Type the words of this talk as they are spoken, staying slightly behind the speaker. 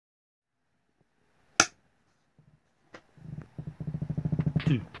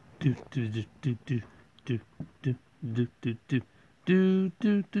Hey,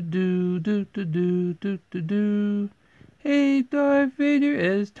 Darth Vader,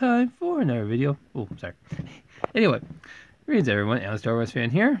 it's time for another video. Oh, sorry. Anyway, greetings everyone,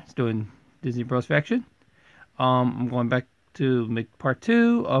 AlanStarWarsFan here. It's doing Disney Bros Faction. I'm going back to make part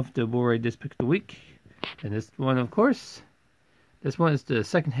 2 of the Blu-ray Disc Pick of the Week. And this one, of course, this one is the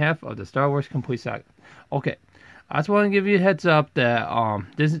second half of the Star Wars Complete Saga. Okay, I just want to give you a heads up that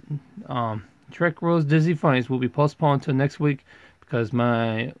Disney, Trek Rules Disney Funnies will be postponed until next week because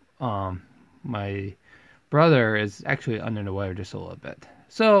my brother is actually under the weather just a little bit.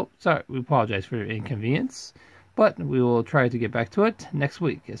 So, sorry, we apologize for the inconvenience, but we will try to get back to it next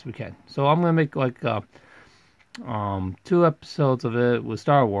week as we can. So I'm going to make like 2 episodes of it with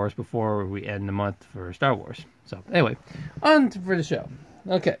Star Wars before we end the month for Star Wars. So, anyway, on for the show.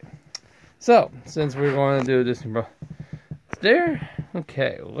 Okay, so, since we're going to do this, there,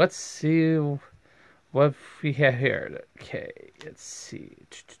 okay, let's see what we have here. Okay, let's see.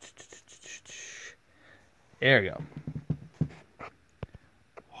 There we go.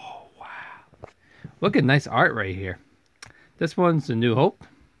 Oh, wow. Look at nice art right here. This one's the New Hope.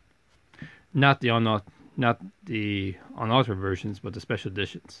 Not the unaltered versions, but the special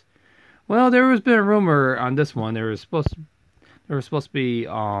editions. Well, there has been a rumor on this one. There was supposed to be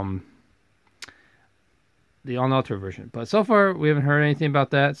the unaltered version, but so far we haven't heard anything about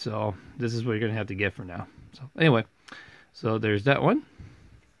that. So this is what you're gonna have to get for now. So anyway, so there's that one.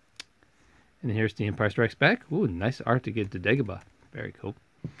 And here's the Empire Strikes Back. Ooh, nice art to get the Dagobah. Very cool.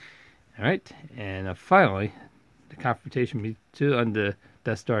 All right, and finally, the confrontation B2 on the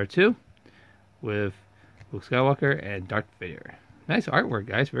Death Star 2 with Luke Skywalker and Darth Vader. Nice artwork,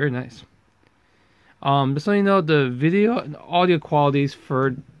 guys. Very nice. Just so you know, the video and audio qualities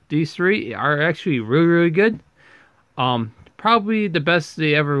for these 3 are actually really, really good. Probably the best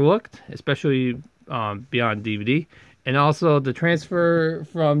they ever looked, especially beyond DVD. And also the transfer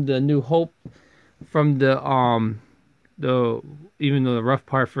from the New Hope, from the even though the rough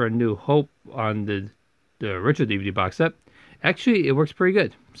part for a New Hope on the original DVD box set, actually it works pretty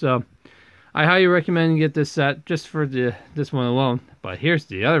good. So I highly recommend you get this set just for this one alone. But here's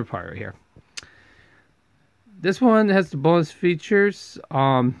the other part right here. This one has the bonus features.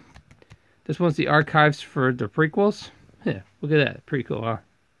 This one's the archives for the prequels. Yeah, look at that, pretty cool, huh?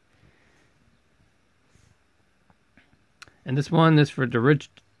 And this one is for the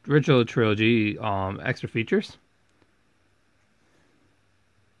original trilogy, extra features.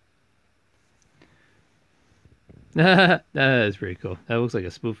 That is pretty cool. That looks like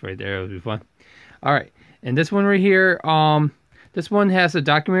a spoof right there. It would be fun. Alright, and this one right here, this one has the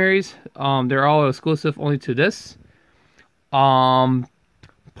documentaries. They're all exclusive only to this.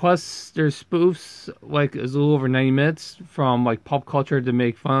 Plus, there's spoofs, like, it's a little over 90 minutes from, like, pop culture to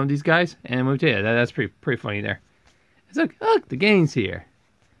make fun of these guys. And let me tell you, that's pretty funny there. It's like, look, the gang's here.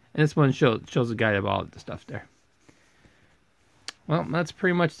 And this one shows a guide about all the stuff there. Well, that's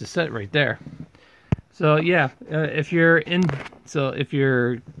pretty much the set right there. So, yeah, if you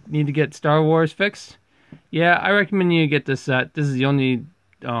need to get Star Wars fixed, yeah, I recommend you get this set. This is the only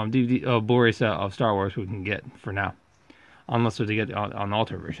DVD Blu-ray set of Star Wars we can get for now. Unless we get on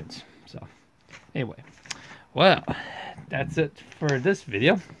altered versions. So, anyway. Well, that's it for this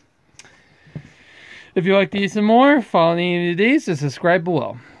video. If you like these and more, follow any of these and subscribe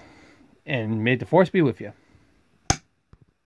below. And may the Force be with you.